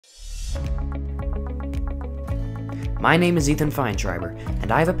My name is Ethan Feinschreiber,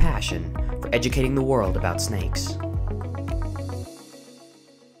 and I have a passion for educating the world about snakes.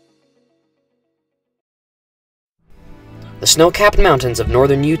 The snow-capped mountains of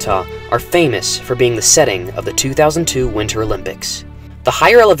northern Utah are famous for being the setting of the 2002 Winter Olympics. The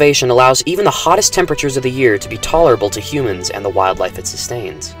higher elevation allows even the hottest temperatures of the year to be tolerable to humans and the wildlife it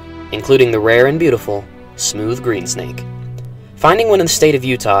sustains, including the rare and beautiful smooth greensnake. Finding one in the state of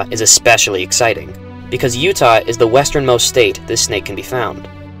Utah is especially exciting, because Utah is the westernmost state this snake can be found.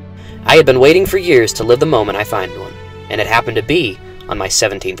 I had been waiting for years to live the moment I find one, and it happened to be on my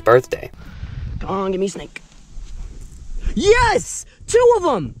 17th birthday. Come on, give me a snake. Yes! 2 of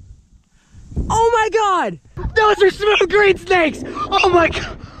them! Oh my god! Those are smooth green snakes! Oh my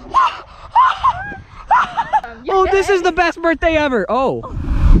god! Oh, this is the best birthday ever! Oh.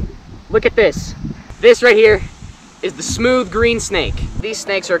 Look at this. This right here is the smooth green snake. These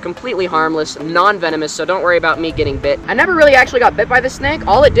snakes are completely harmless, non-venomous, so don't worry about me getting bit. I never really actually got bit by this snake.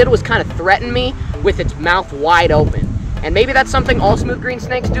 All it did was kind of threaten me with its mouth wide open. And maybe that's something all smooth green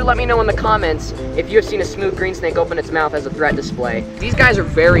snakes do. Let me know in the comments if you have seen a smooth green snake open its mouth as a threat display. These guys are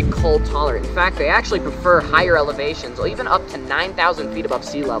very cold tolerant. In fact, they actually prefer higher elevations, or even up to 9,000 feet above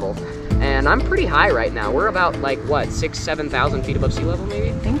sea level. And I'm pretty high right now. We're about like, what, 6,000 to 7,000 feet above sea level maybe?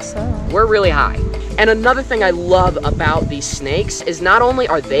 I think so. We're really high. And another thing I love about these snakes is not only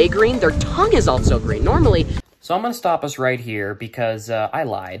are they green, their tongue is also green. Normally, So I'm going to stop us right here because I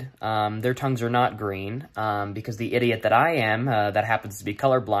lied. Their tongues are not green because the idiot that I am, that happens to be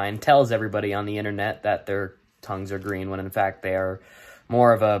colorblind, tells everybody on the internet that their tongues are green when in fact they are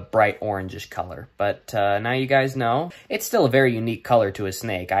more of a bright orangish color. But now you guys know. It's still a very unique color to a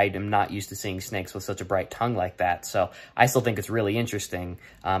snake. I am not used to seeing snakes with such a bright tongue like that, so I still think it's really interesting.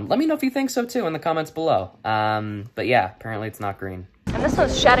 Let me know if you think so too in the comments below. But yeah, apparently it's not green. And this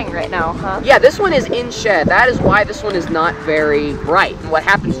one's shedding right now, huh? yeah, this one is in shed. That is why this one is not very bright. And what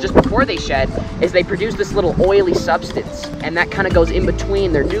happens just before they shed is they produce this little oily substance, and that kind of goes in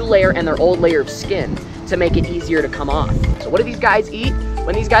between their new layer and their old layer of skin to make it easier to come off. So what do these guys eat?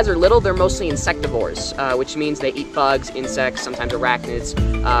 When these guys are little, they're mostly insectivores, which means they eat bugs, insects, sometimes arachnids,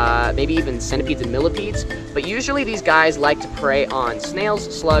 maybe even centipedes and millipedes. But usually these guys like to prey on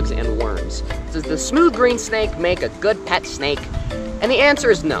snails, slugs, and worms. Does the smooth green snake make a good pet snake? And the answer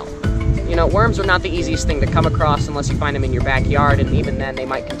is no. You know, worms are not the easiest thing to come across unless you find them in your backyard, and even then they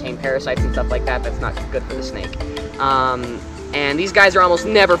might contain parasites and stuff like that. That's not good for the snake. And these guys are almost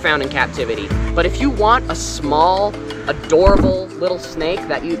never found in captivity. But if you want a small, adorable little snake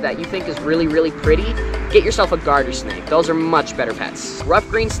that you think is really, really pretty, get yourself a garter snake. Those are much better pets. Rough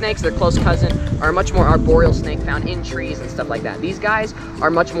green snakes, their close cousin, are a much more arboreal snake found in trees and stuff like that. These guys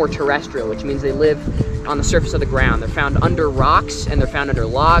are much more terrestrial, which means they live on the surface of the ground. They're found under rocks and they're found under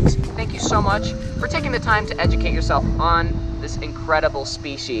logs. Thank you so much for taking the time to educate yourself on this incredible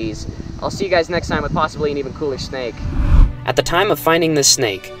species. I'll see you guys next time with possibly an even cooler snake. At the time of finding this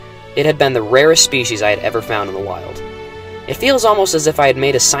snake, it had been the rarest species I had ever found in the wild. It feels almost as if I had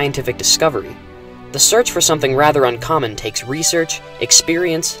made a scientific discovery. The search for something rather uncommon takes research,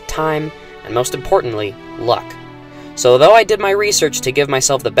 experience, time, and most importantly, luck. So though I did my research to give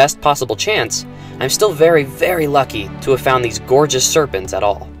myself the best possible chance, I'm still very, very lucky to have found these gorgeous serpents at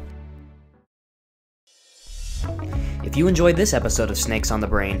all. If you enjoyed this episode of Snakes on the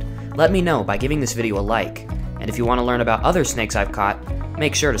Brain, let me know by giving this video a like. And if you want to learn about other snakes I've caught,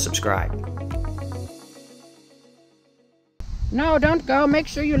 make sure to subscribe. No, don't go. Make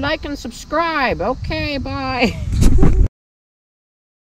sure you like and subscribe. Okay, bye.